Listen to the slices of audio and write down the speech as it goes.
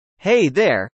Hey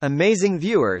there, amazing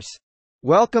viewers!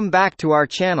 Welcome back to our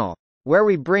channel, where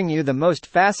we bring you the most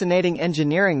fascinating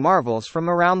engineering marvels from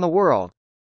around the world.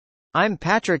 I'm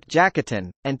Patrick Jacketon,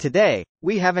 and today,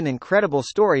 we have an incredible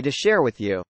story to share with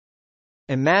you.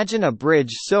 Imagine a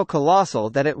bridge so colossal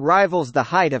that it rivals the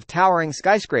height of towering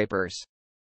skyscrapers.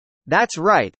 That's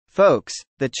right, folks,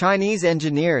 the Chinese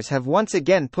engineers have once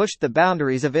again pushed the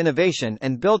boundaries of innovation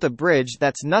and built a bridge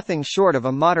that's nothing short of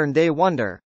a modern-day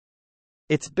wonder.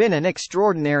 It's been an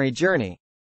extraordinary journey.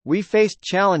 We faced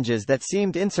challenges that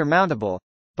seemed insurmountable,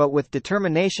 but with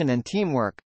determination and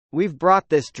teamwork, we've brought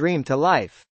this dream to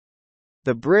life.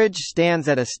 The bridge stands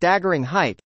at a staggering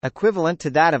height, equivalent to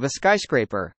that of a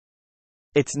skyscraper.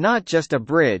 It's not just a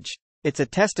bridge, it's a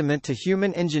testament to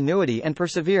human ingenuity and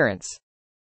perseverance.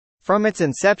 From its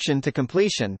inception to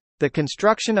completion, the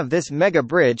construction of this mega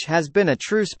bridge has been a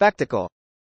true spectacle.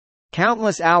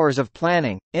 Countless hours of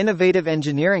planning, innovative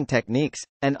engineering techniques,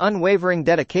 and unwavering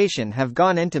dedication have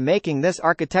gone into making this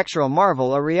architectural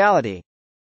marvel a reality.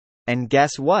 And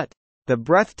guess what? The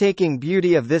breathtaking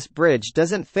beauty of this bridge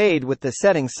doesn't fade with the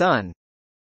setting sun.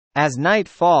 As night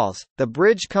falls, the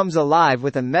bridge comes alive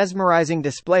with a mesmerizing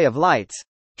display of lights,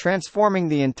 transforming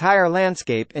the entire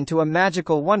landscape into a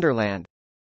magical wonderland.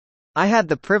 I had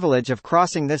the privilege of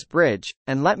crossing this bridge,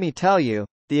 and let me tell you,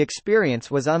 the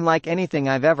experience was unlike anything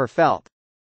I've ever felt.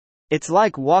 It's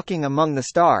like walking among the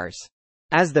stars.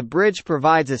 As the bridge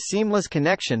provides a seamless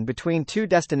connection between two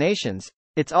destinations,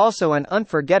 it's also an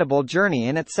unforgettable journey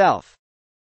in itself.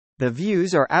 The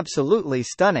views are absolutely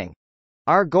stunning.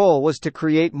 Our goal was to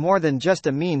create more than just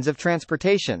a means of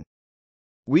transportation.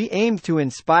 We aimed to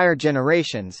inspire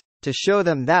generations, to show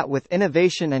them that with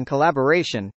innovation and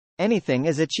collaboration, anything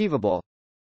is achievable.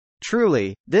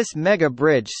 Truly, this mega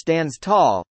bridge stands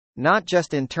tall, not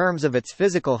just in terms of its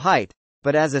physical height,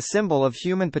 but as a symbol of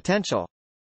human potential.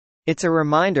 It's a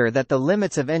reminder that the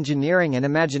limits of engineering and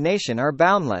imagination are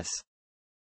boundless.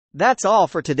 That's all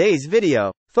for today's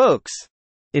video, folks.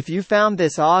 If you found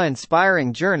this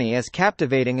awe-inspiring journey as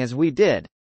captivating as we did,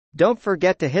 don't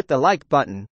forget to hit the like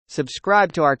button,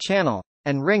 subscribe to our channel,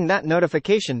 and ring that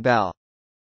notification bell.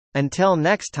 Until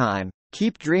next time,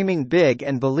 keep dreaming big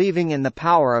and believing in the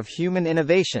power of human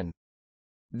innovation.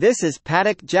 This is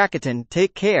Patrick Jacketon.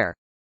 Take care.